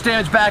splash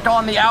damage back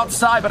on the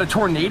outside, but a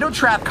tornado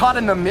trap caught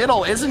in the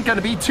middle isn't going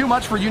to be too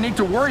much for Unique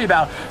to worry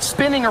about.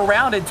 Spinning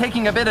around and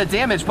taking a bit of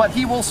damage, but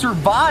he will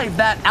survive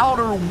that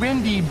outer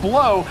windy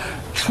blow.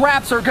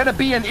 Traps are going to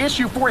be an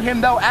issue for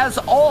him, though, as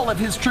all of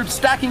his troops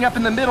stacking up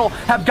in the middle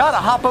have got to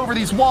hop over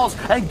these walls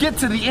and get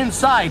to the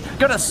inside.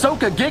 Going to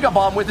soak a Giga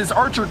Bomb with his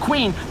Archer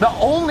Queen. The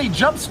only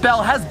jump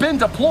spell has been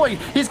deployed.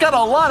 He's got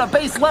a lot of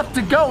base left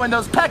to go, and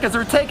those P.E.K.K.A.s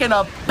are taking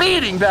a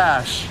beating,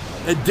 Bash.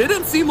 It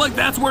didn't seem like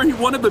that's where he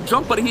wanted to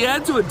jump, but he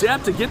had to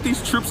adapt to get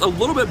these troops a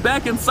little bit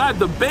back inside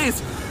the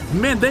base.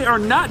 Man, they are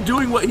not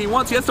doing what he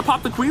wants. He has to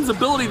pop the Queen's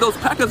ability. Those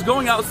P.E.K.K.A.s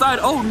going outside.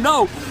 Oh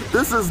no,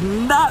 this is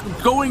not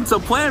going to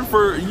plan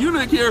for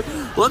Unique here.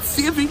 Let's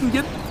see if he can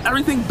get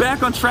everything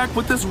back on track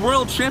with this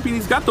Royal Champion.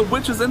 He's got the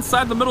witches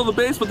inside the middle of the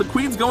base, but the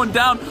Queen's going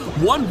down.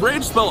 One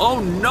rage spell.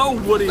 Oh no,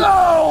 Woody.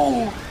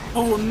 No!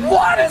 Oh no.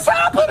 What is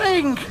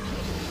happening?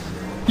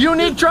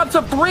 Unique drops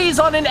a freeze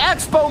on an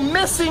Expo,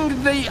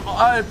 missing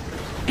the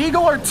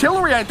Eagle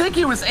Artillery I think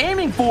he was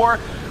aiming for.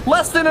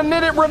 Less than a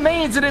minute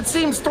remains, and it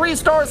seems 3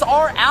 stars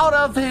are out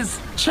of his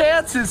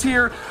chances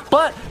here,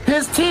 but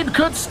his team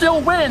could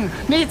still win.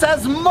 Needs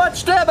as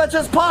much damage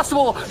as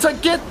possible to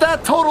get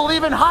that total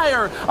even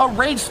higher. A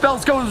rage spell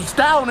goes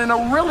down in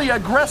a really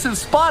aggressive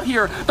spot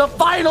here. The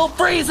final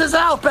freeze is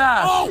out,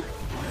 Bash. Oh!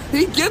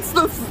 He gets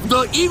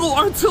the Eagle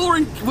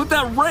Artillery with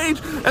that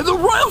rage, and the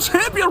Royal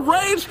Champion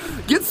rage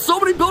gets so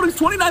many buildings,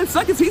 29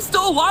 seconds. He's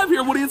still alive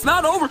here, Woody. It's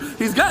not over.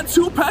 He's got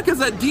 2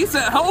 P.E.K.K.A.s at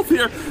decent health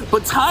here,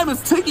 but time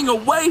is ticking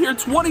away here,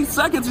 20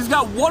 seconds. He's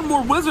got one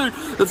more wizard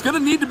that's going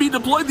to need to be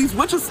deployed. These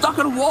witches stuck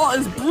on a wall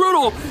is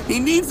brutal. He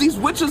needs these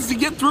witches to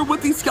get through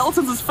with these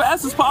skeletons as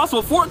fast as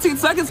possible. 14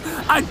 seconds.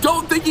 I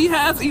don't think he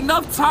has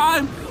enough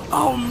time.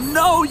 Oh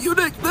no,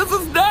 Unique, this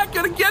is not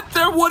going to get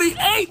there, Woody.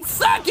 8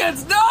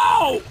 seconds,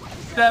 no!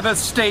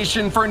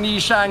 Devastation for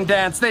Nishang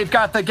Dance. They've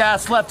got the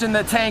gas left in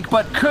the tank,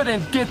 but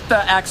couldn't get the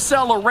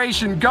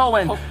acceleration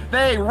going.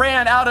 They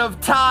ran out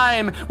of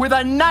time with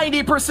a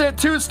 90%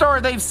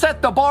 2-star. They've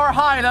set the bar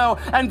high, though,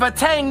 and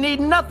Vatang need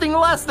nothing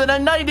less than a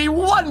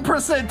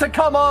 91% to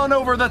come on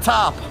over the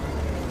top.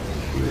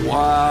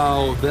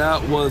 Wow,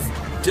 that was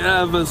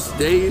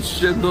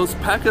devastation. Those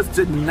P.E.K.K.A.s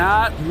did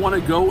not want to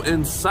go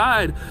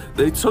inside.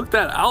 They took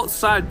that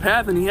outside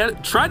path, and he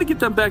had tried to get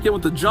them back in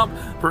with the jump.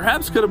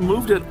 Perhaps could have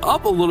moved it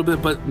up a little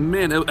bit, but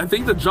man, I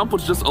think the jump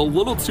was just a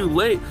little too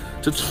late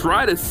to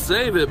try to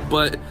save it.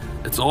 But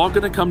it's all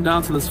going to come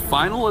down to this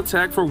final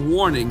attack for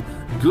Warning.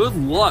 Good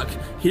luck.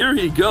 Here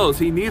he goes.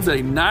 He needs a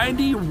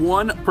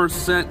 91%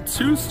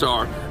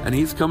 2-star, and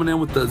he's coming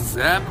in with the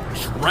Zap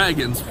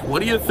Dragons.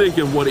 What are you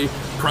thinking, Woody?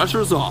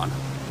 Pressure's on.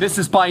 This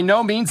is by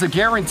no means a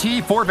guarantee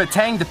for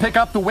Vatang to pick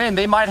up the win.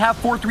 They might have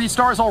 4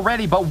 3-stars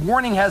already, but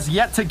Warning has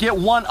yet to get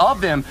one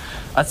of them.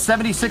 A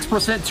 76%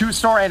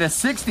 2-star and a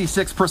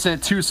 66%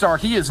 2-star.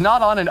 He is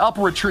not on an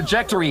upward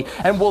trajectory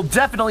and will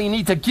definitely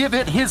need to give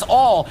it his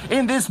all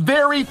in this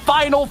very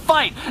final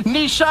fight.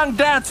 Nishang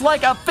Dance,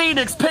 like a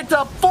phoenix, picked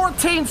up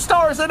 14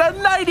 stars and a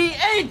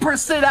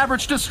 98%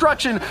 average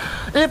destruction.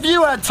 If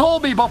you had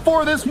told me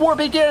before this war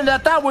began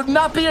that that would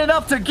not be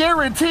enough to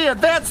guarantee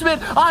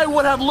advancement, I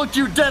would have looked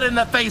you dead in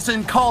the face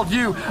and called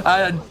you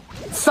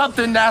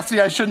something nasty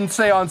I shouldn't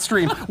say on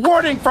stream.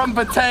 Warning from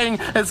Vatang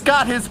has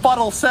got his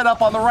funnel set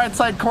up on the right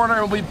side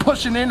corner and will be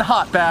pushing in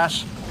hot,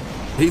 Bash.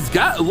 He's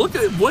got, look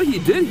at what he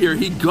did here.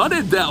 He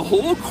gutted that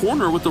whole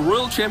corner with the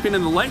Royal Champion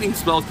and the lightning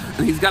spells,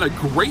 and he's got a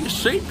great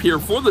shape here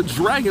for the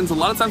dragons. A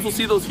lot of times we'll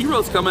see those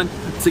heroes come in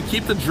to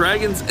keep the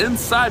dragons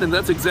inside, and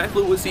that's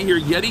exactly what we see here.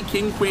 Yeti,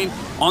 King, Queen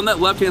on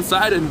that left-hand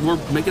side, and we're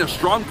making a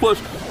strong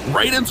push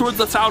right in towards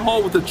the town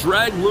hall with the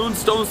Drag, Loon,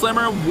 Stone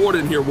Slammer, and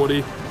Warden here,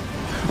 Woody.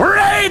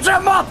 Rage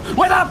him up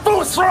with a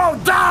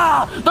Fusro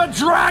Da! The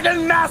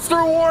Dragon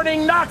Master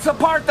Warning knocks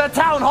apart the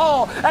Town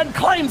Hall and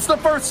claims the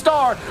 1st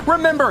star.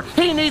 Remember,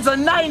 he needs a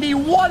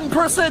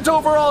 91%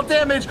 overall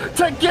damage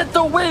to get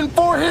the win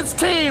for his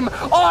team.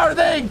 Are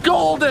they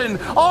golden?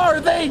 Are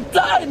they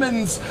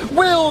diamonds?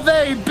 Will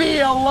they be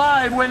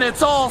alive when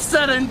it's all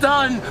said and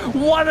done?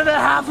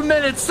 1.5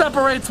 minutes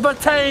separates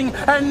Vatang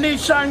and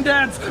Nishang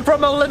Dance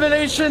from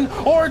elimination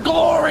or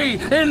glory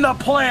in the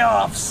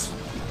playoffs.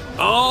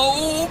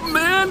 Oh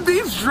man,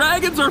 these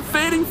dragons are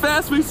fading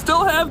fast. We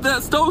still have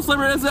that Stone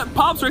Slammer as that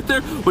pops right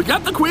there. We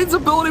got the Queen's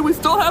ability. We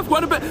still have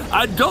quite a bit.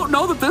 I don't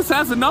know that this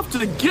has enough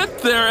to get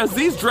there as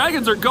these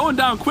dragons are going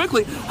down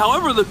quickly.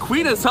 However, the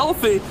Queen is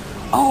healthy.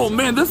 Oh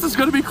man, this is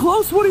going to be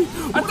close, Woody.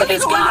 I think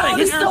he's got it.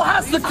 He still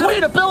has the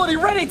Queen ability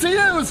ready to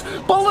use.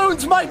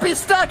 Balloons might be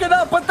stacking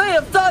up, but they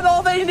have done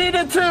all they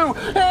needed to.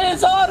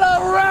 He's on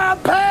a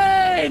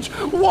rampage.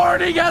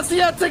 Warning has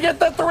yet to get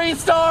the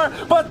 3-star,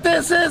 but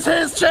this is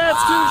his chance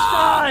to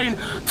shine.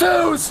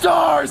 2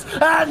 stars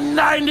and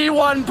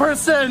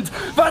 91%.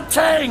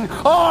 Vatang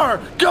are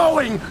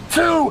going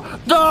to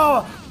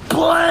the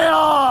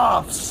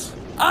playoffs.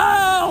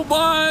 Oh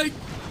my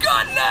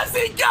goodness,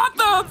 he got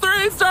the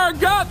 3-star,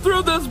 got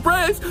through this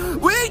brace.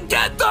 We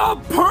get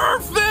the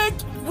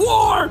perfect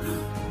war.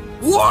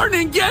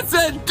 Warning gets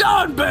it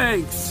done,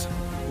 Banks.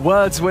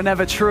 Words were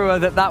never truer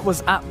that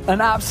was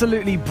an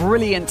absolutely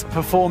brilliant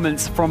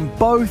performance from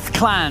both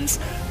clans.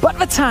 But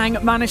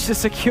Vatang managed to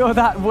secure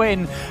that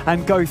win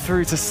and go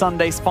through to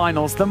Sunday's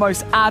finals. The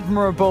most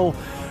admirable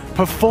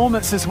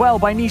performance as well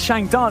by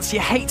Nishang Dance. You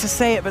hate to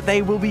say it, but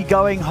they will be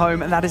going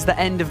home, and that is the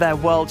end of their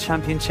World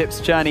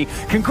Championships journey.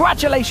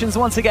 Congratulations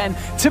once again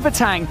to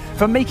Vatang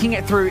for making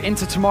it through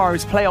into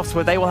tomorrow's playoffs,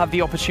 where they will have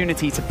the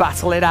opportunity to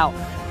battle it out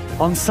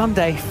on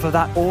Sunday for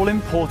that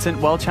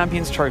all-important World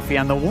Champions trophy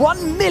and the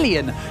 $1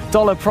 million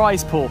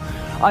prize pool.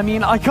 I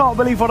mean, I can't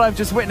believe what I've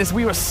just witnessed.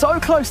 We were so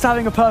close to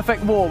having a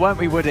perfect war, weren't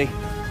we, Woody?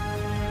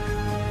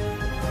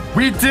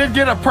 We did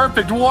get a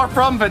perfect war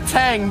from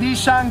Vatang.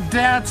 Nishang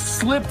Dance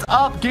slipped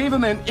up, gave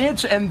him an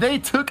inch, and they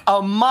took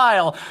a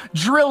mile,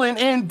 drilling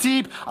in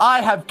deep.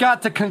 I have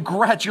got to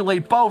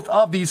congratulate both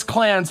of these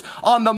clans on the